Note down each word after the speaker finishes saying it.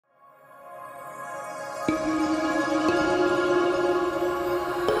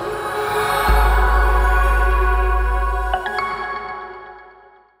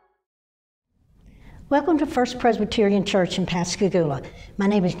Welcome to First Presbyterian Church in Pascagoula. My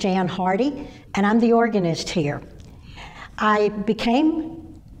name is Jan Hardy, and I'm the organist here. I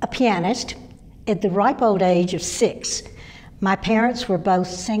became a pianist at the ripe old age of 6. My parents were both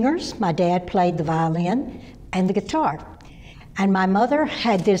singers. My dad played the violin and the guitar. And my mother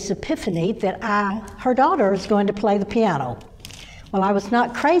had this epiphany that her daughter is going to play the piano. Well, I was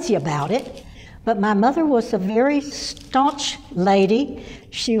not crazy about it, but my mother was a very staunch lady.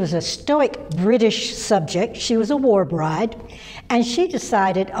 She was a stoic British subject. She was a war bride. And she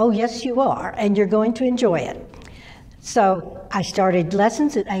decided, oh, yes, you are, and you're going to enjoy it. So I started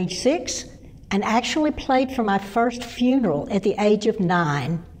lessons at age 6 and actually played for my first funeral at the age of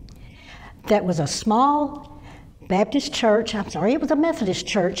 9. That was a small Baptist church, it was a Methodist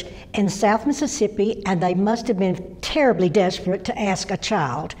church in South Mississippi, and they must have been terribly desperate to ask a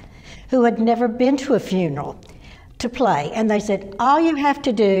child who had never been to a funeral to play. And they said, all you have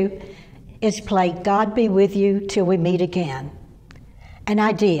to do is play God Be With You Till We Meet Again. And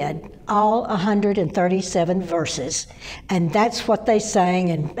I did, all 137 verses. And that's what they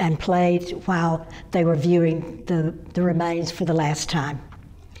sang and played while they were viewing the remains for the last time.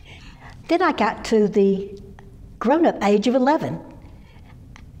 Then I got to the grown-up age of 11.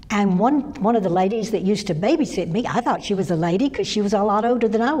 And one of the ladies that used to babysit me, I thought she was a lady because she was a lot older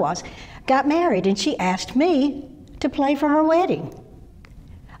than I was, got married, and she asked me to play for her wedding.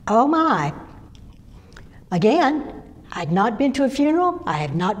 Oh my. Again, I'd not been to a funeral, I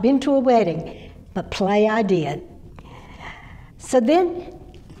had not been to a wedding, but play I did. So then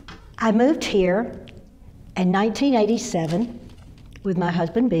I moved here in 1987 with my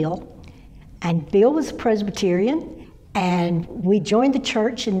husband Bill, and Bill was a Presbyterian, and we joined the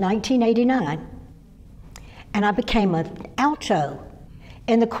church in 1989. And I became an alto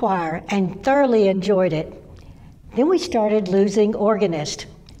in the choir and thoroughly enjoyed it. Then we started losing organist.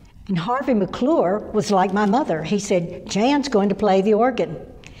 And Harvey McClure was like my mother. He said, Jan's going to play the organ.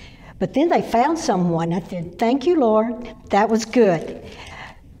 But then they found someone. I said, thank you, Lord. That was good.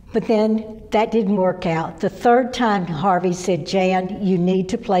 But then that didn't work out. The third time Harvey said, Jan, you need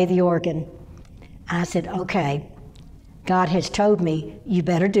to play the organ. I said, okay. God has told me, you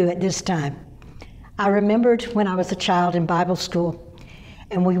better do it this time. I remembered when I was a child in Bible school,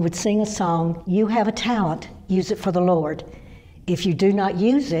 and we would sing a song, you have a talent, use it for the Lord. If you do not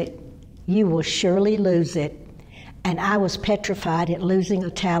use it, you will surely lose it. And I was petrified at losing a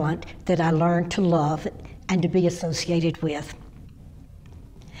talent that I learned to love and to be associated with.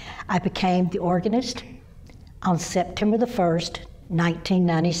 I became the organist on September the 1st,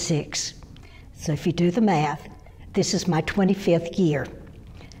 1996. So if you do the math, this is my 25th year,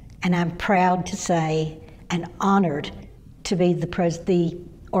 and I'm proud to say and honored to be the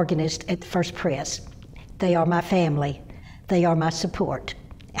organist at the First Pres. They are my family, they are my support,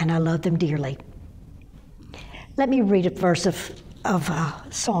 and I love them dearly. Let me read a verse of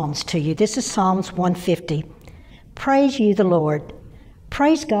Psalms to you. This is Psalms 150. Praise ye the Lord.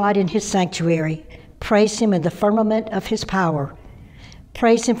 Praise God in his sanctuary. Praise him in the firmament of his power.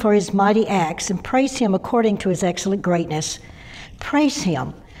 Praise him for his mighty acts, and praise him according to his excellent greatness. Praise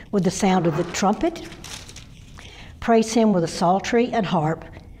him with the sound of the trumpet. Praise him with the psaltery and harp.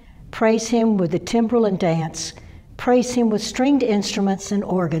 Praise him with the timbrel and dance. Praise him with stringed instruments and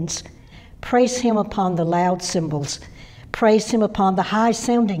organs. Praise him upon the loud cymbals. Praise him upon the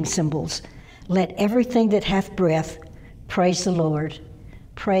high-sounding cymbals. Let everything that hath breath praise the Lord.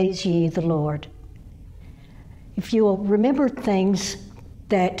 Praise ye the Lord. If you will remember things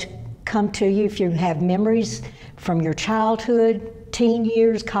that come to you, if you have memories from your childhood, teen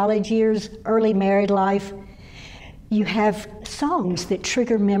years, college years, early married life, you have songs that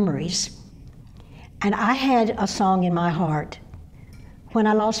trigger memories. And I had a song in my heart. When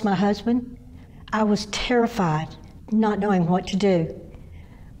I lost my husband, I was terrified, not knowing what to do.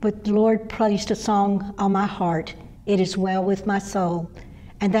 But the Lord placed a song on my heart, It Is Well With My Soul.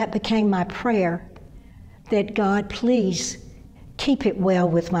 And that became my prayer, that God, please keep it well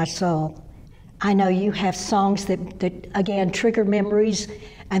with my soul. I know you have songs that again, trigger memories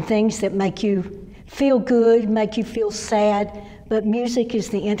and things that make you feel good, make you feel sad, but music is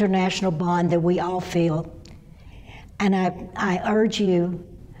the international bond that we all feel. And I urge you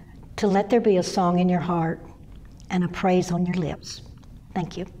to let there be a song in your heart and a praise on your lips.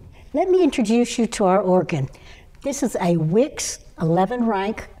 Thank you. Let me introduce you to our organ. This is a Wix 11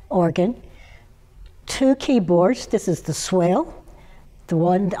 rank organ, 2 keyboards. This is the swell. The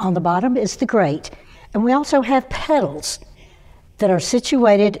one on the bottom is the grate. And we also have pedals. that are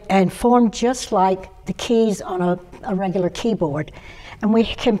situated and form just like the keys on a regular keyboard. And we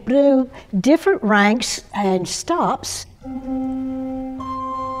can do different ranks and stops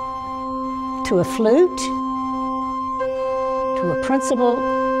to a flute, to a principal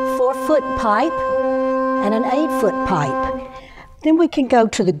 4-foot pipe, and an 8-foot pipe. Then we can go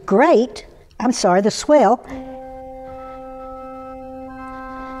to the swell,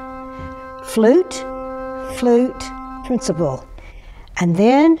 flute, flute, principal. And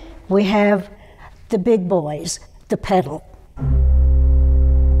then we have the big boys, the pedal.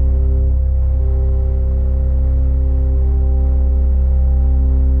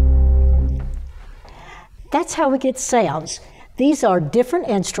 That's how we get sounds. These are different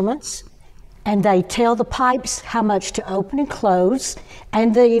instruments, and they tell the pipes how much to open and close,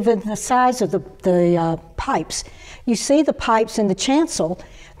 and even the size of the pipes. You see the pipes in the chancel,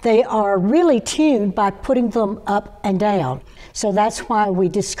 they are really tuned by putting them up and down. So that's why we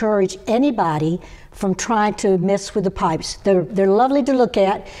discourage anybody from trying to mess with the pipes. They're lovely to look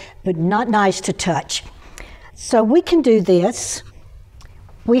at, but not nice to touch. So we can do this.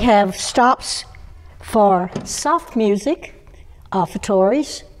 We have stops for soft music,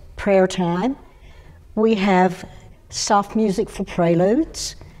 offertories, prayer time. We have soft music for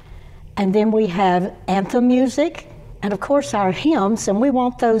preludes, and then we have anthem music, and of course our hymns, and we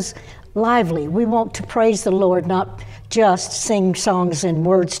want those lively. We want to praise the Lord, not just sing songs and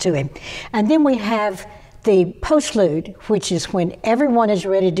words to Him. And then we have the postlude, which is when everyone is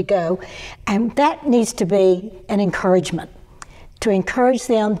ready to go, and that needs to be an encouragement, to encourage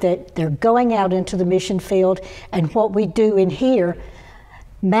them that they're going out into the mission field, and what we do in here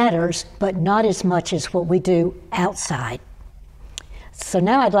matters, but not as much as what we do outside. So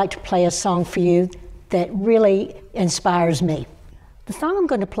now I'd like to play a song for you that really inspires me. The song I'm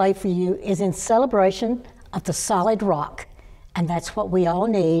going to play for you is in celebration of the solid rock, and that's what we all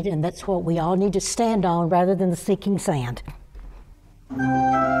need, and that's what we all need to stand on rather than the sinking sand.